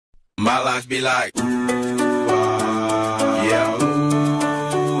My life be like, yeah.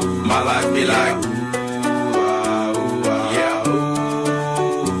 My life be like, yeah.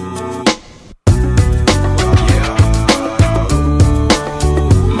 Yeah.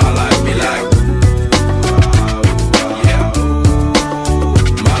 My life be like, yeah.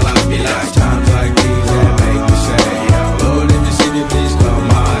 My life be like times like these that make me say, yeah. Lord, if you see me, please come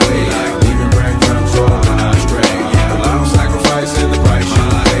my way. Like leaving breadcrumbs rolling out stray. Yeah, a long sacrifice in the price you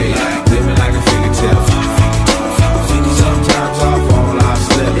pay. Like living like a fingertip. Sometimes I fall, I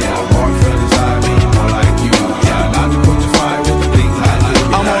slip. Yeah, more friends I mean, more like you. Yeah, not to put the fire with the things I do.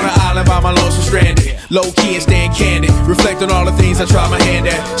 I'm on an island by my lonesome stranded, low key and staying candid. Reflect on all the things I try my hand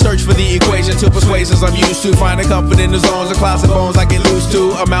at. Search for the equation to persuasions I'm used to. Finding comfort in the zones of clouds and bones I get loose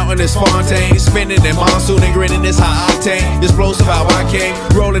to. A mountain is Fontaine, spinning in monsoon and grinning this high octane. Explosive how I came,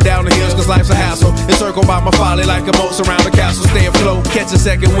 rolling down the hills cause life's a hassle. Encircled by my folly like a moat around the castle. Stay afloat, catch a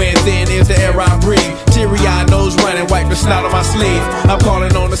second wind, thin is the air I breathe. Teary-eyed nose running, wipe the snot on my sleeve. I'm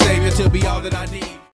calling on